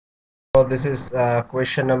So this is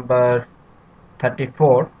question number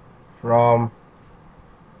 34 from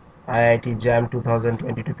IIT JAM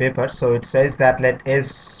 2022 paper. So it says that let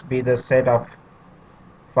S be the set of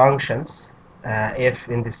functions f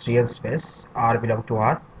in this real space R belong to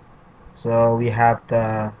R. So we have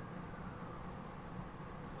the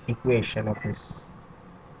equation of this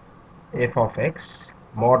f of x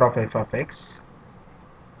mod of f of x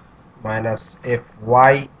minus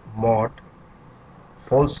fy mod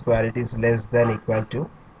whole square, it is less than equal to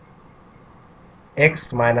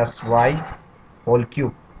x minus y whole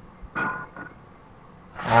cube,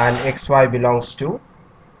 and xy belongs to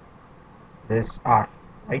this R,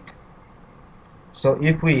 right? So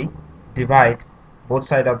if we divide both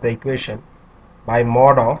sides of the equation by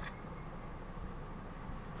mod of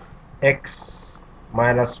x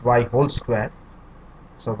minus y whole square,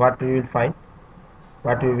 so what we will find,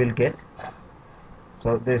 what we will get?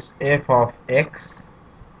 So this f of x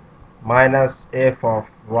minus f of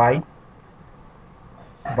y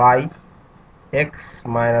by x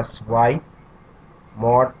minus y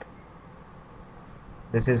mod,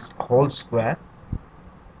 this is whole square,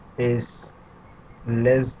 is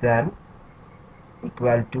less than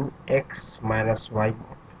equal to x minus y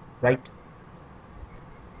mod, right?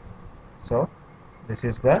 So this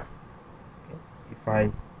is the, if I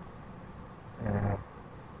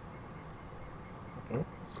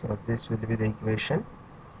so this will be the equation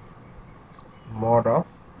mod of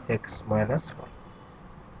x minus y.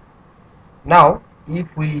 Now if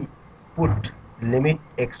we put limit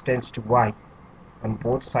x tends to y on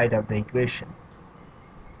both sides of the equation,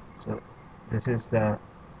 so this is the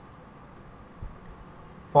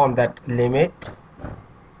form that limit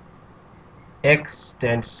x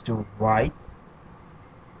tends to y,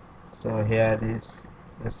 so here is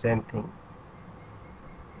the same thing,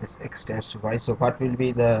 this x tends to y. So what will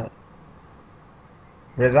be the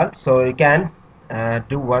result? So you can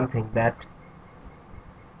do one thing, that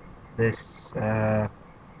this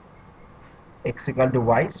x equal to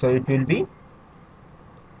y, so it will be,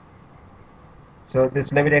 so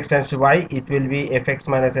this limit x tends to y, it will be fx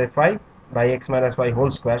minus fy by x minus y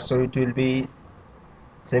whole square, so it will be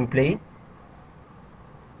simply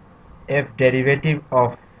f derivative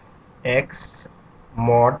of x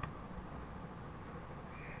mod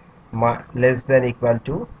less than equal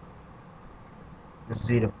to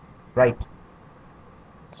 0, right?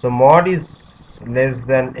 So mod is less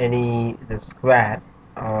than any, the square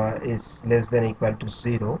is less than equal to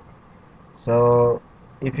 0. So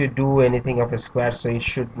if you do anything of a square, so it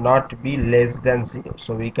should not be less than 0.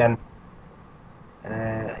 So we can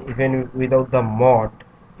even without the mod,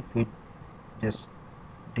 if we just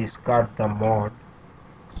discard the mod,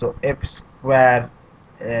 so f square,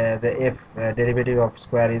 the f derivative of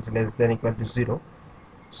square is less than equal to 0.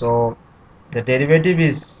 So the derivative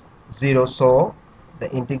is 0, so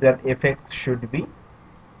the integral fx should be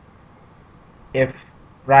f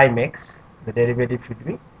prime x, the derivative should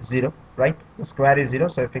be 0, right? The square is 0,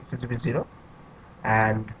 so fx should be 0,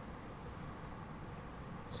 and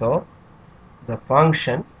so the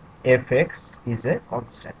function fx is a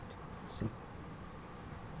constant. See,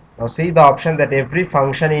 now see the option that every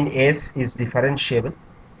function in S is differentiable.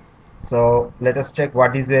 So let us check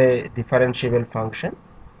what is a differentiable function.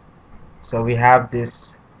 So we have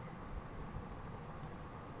this,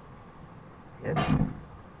 yes,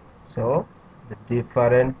 so the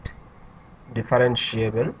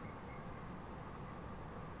differentiable,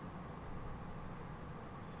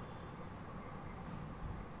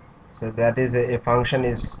 so that is a function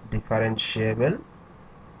is differentiable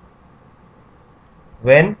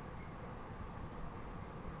when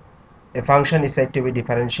a function is said to be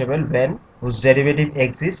differentiable when whose derivative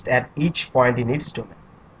exists at each point in its domain,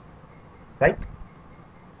 right?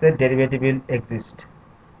 So derivative will exist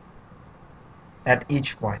at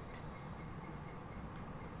each point,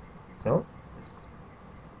 so this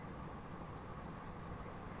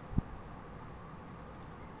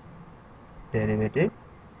derivative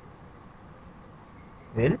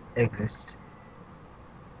will exist,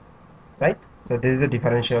 right? So this is the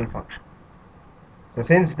differentiable function. So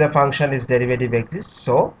since the function is derivative exists,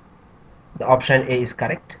 so the option A is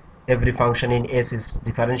correct. Every function in S is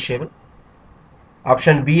differentiable.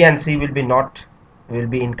 Option B and C will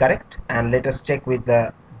be incorrect, and let us check with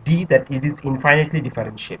the D that it is infinitely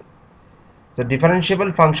differentiable. So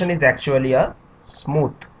differentiable function is actually a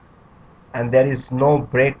smooth, and there is no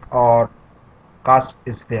break or cusp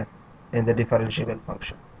is there in the differentiable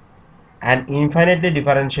function. An infinitely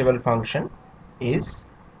differentiable function is,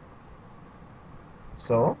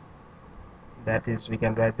 so that is, we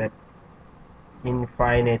can write that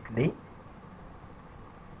infinitely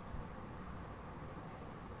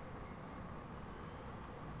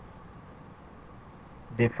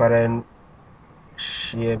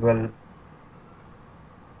differentiable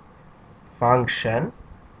function.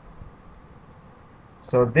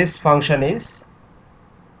 So this function is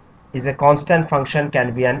a constant function,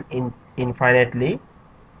 can be an infinitely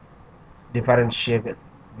differentiable,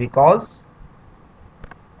 because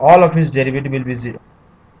all of its derivative will be 0,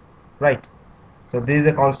 right? So this is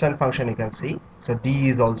a constant function, you can see. So D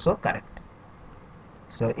is also correct.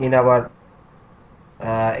 So in our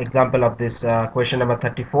example of this question number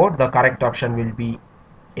 34, the correct option will be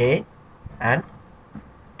A and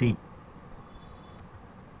D.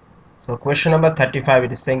 So question number 35,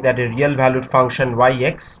 it is saying that a real valued function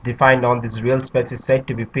yx defined on this real space is said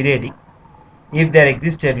to be periodic if there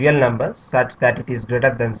exists a real number such that it is greater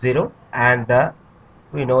than 0, and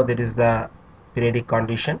we know that is the periodic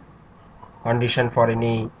condition for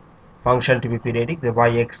any function to be periodic, the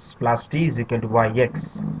yx plus t is equal to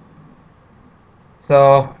yx.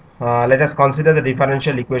 So let us consider the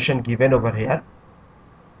differential equation given over here.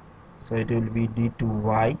 So it will be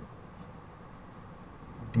d2y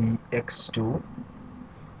dx2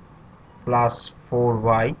 plus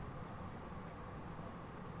 4y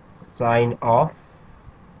sine of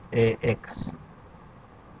ax,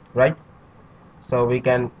 right? So we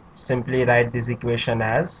can simply write this equation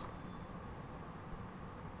as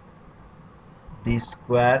d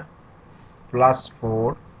square plus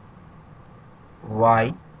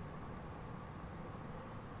 4y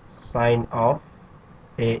sine of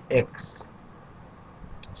ax.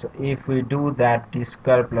 So if we do that, d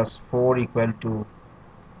square plus 4 equal to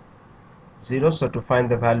 0, so to find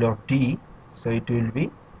the value of d, so it will be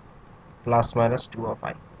plus minus 2 of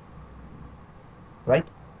I, right?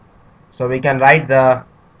 So we can write the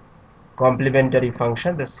complementary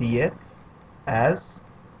function, the CF, as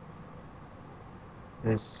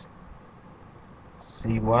this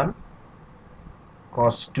C1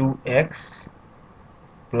 cos 2x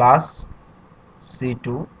plus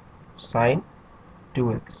C2 sine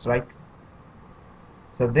 2x, right?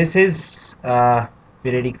 So this is a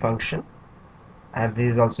periodic function, and this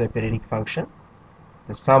is also a periodic function.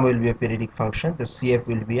 The sum will be a periodic function, the CF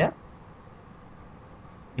will be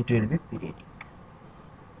periodic,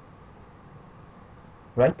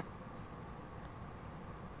 right?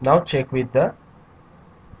 Now check with the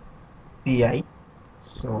PI.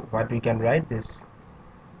 So what we can write, this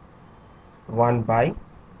 1 by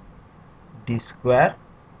d square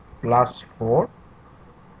plus 4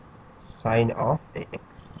 sine of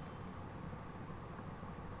ax.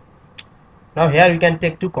 Now here we can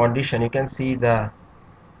take two conditions. You can see the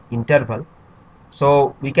interval.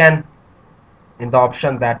 So we can, in the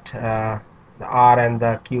option that the R and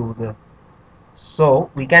the Q, so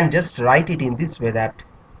we can just write it in this way, that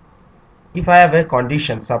if I have a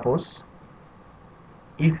condition, suppose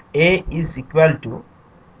if A is equal to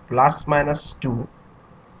plus minus 2,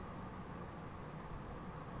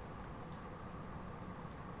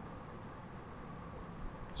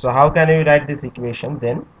 so how can we write this equation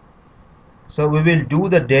then? So we will do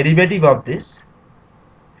the derivative of this,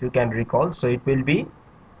 if you can recall. So it will be,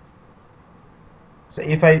 so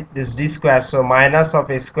if I, this d square, so minus of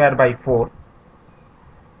a square by 4,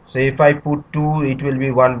 so if I put 2, it will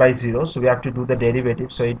be 1 by 0, so we have to do the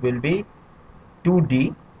derivative. So it will be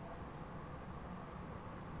 2d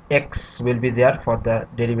x will be there for the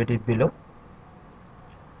derivative below,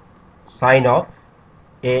 sine of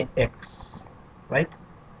ax, right?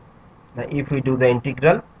 Now if we do the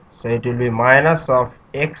integral, so it will be minus of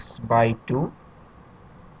x by 2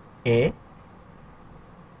 a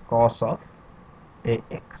cos of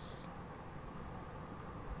ax,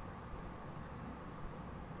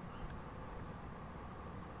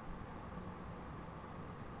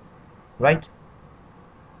 right?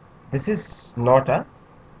 This is not a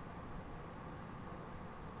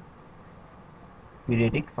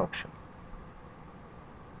periodic function.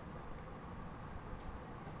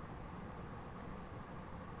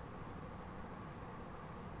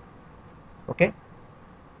 Okay,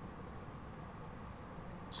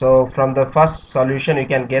 so from the first solution you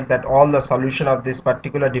can get that all the solution of this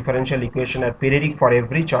particular differential equation are periodic for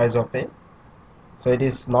every choice of a, so it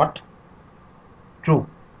is not true.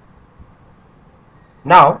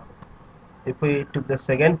 Now if we took the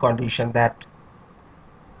second condition, that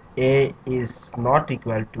A is not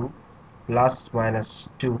equal to plus minus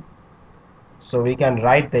 2, so we can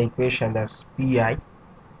write the equation as PI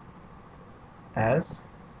as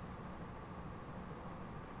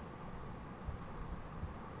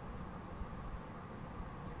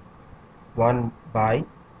one by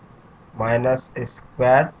minus a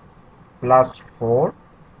square plus 4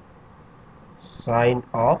 sine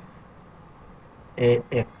of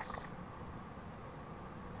ax,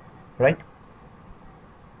 right?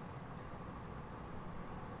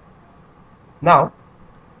 Now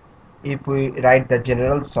if we write the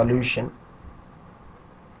general solution,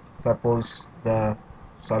 suppose the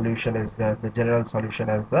solution is the general solution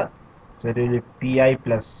as the, so it will be pi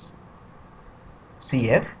plus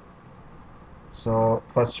cf. So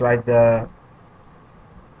first write the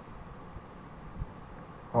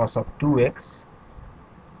cos of 2x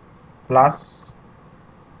plus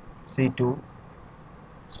c2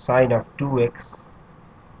 sine of 2x.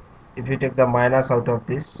 If you take the minus out of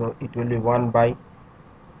this, so it will be 1 by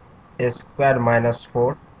a square minus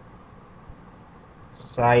 4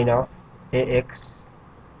 sine of ax.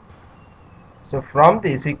 So from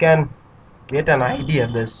this you can get an idea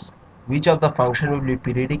this which of the function will be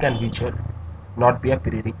periodic and which will not be a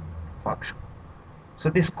periodic function. So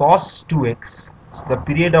this cos 2x, so the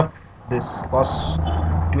period of this cos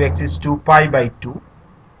 2x is 2 pi by 2,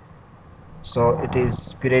 so it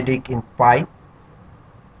is periodic in pi.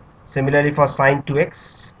 Similarly for sine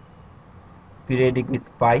 2x, periodic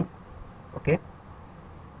with pi. Okay,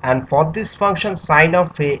 and for this function sine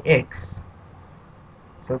of ax,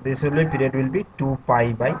 so this will be period will be 2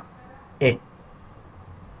 pi by a.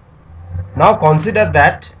 Now consider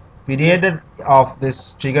that period of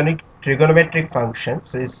this trigonometric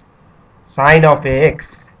functions is sine of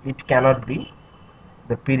ax. It cannot be,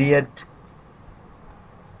 the period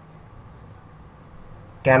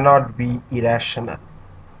cannot be irrational.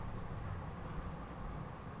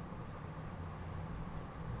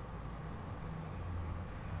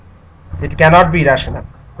 It cannot be irrational,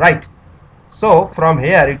 right? So from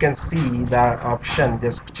here you can see the option,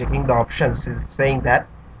 just checking the options, is saying that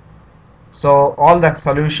so all the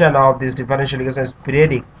solution of this differential equation is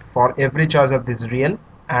periodic for every choice of this real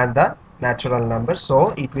and the natural number.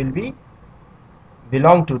 So it will be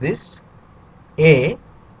belong to this, A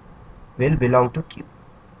will belong to Q.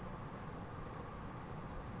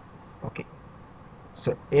 Okay,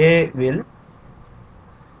 so A will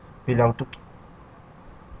belong to Q.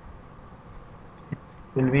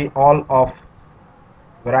 It will be all of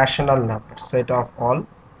rational numbers, set of all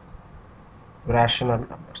rational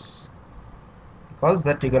numbers, because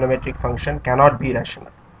the trigonometric function cannot be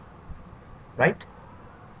rational, right?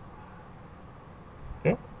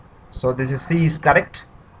 Okay, so this is C is correct.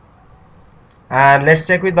 And let's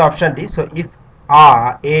check with the option D. So if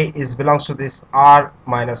A is belongs to this R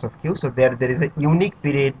minus of Q, so there is a unique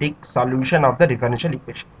periodic solution of the differential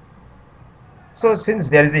equation. So since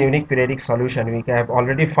there is a unique periodic solution, we have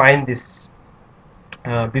already find this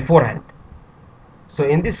beforehand. So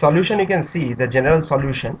in this solution you can see the general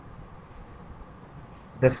solution,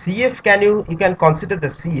 the CF, you can consider the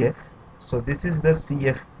CF. So this is the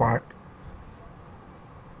CF part,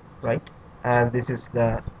 right, and this is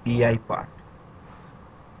the PI part.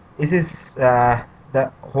 This is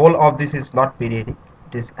the whole of this is not periodic,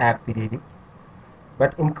 it is aperiodic.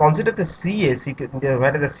 But in consider the CS,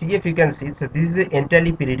 where the CF you can see, so this is an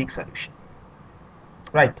entirely periodic solution,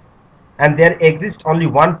 right? And there exists only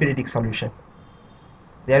one periodic solution.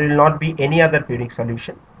 There will not be any other periodic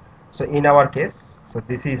solution. So in our case, so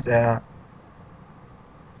this is a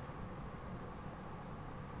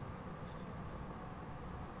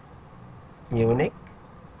unique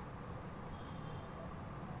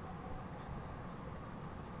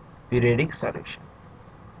periodic solution.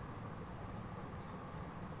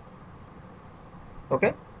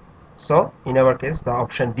 Okay, so in our case the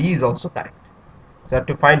option D is also correct. So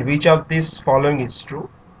to find which of these following is true,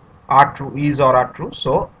 are true, is or are true.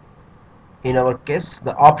 So in our case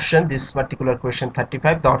the option, this particular question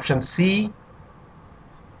 35, the option C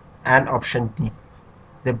and option D,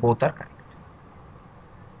 they both are correct.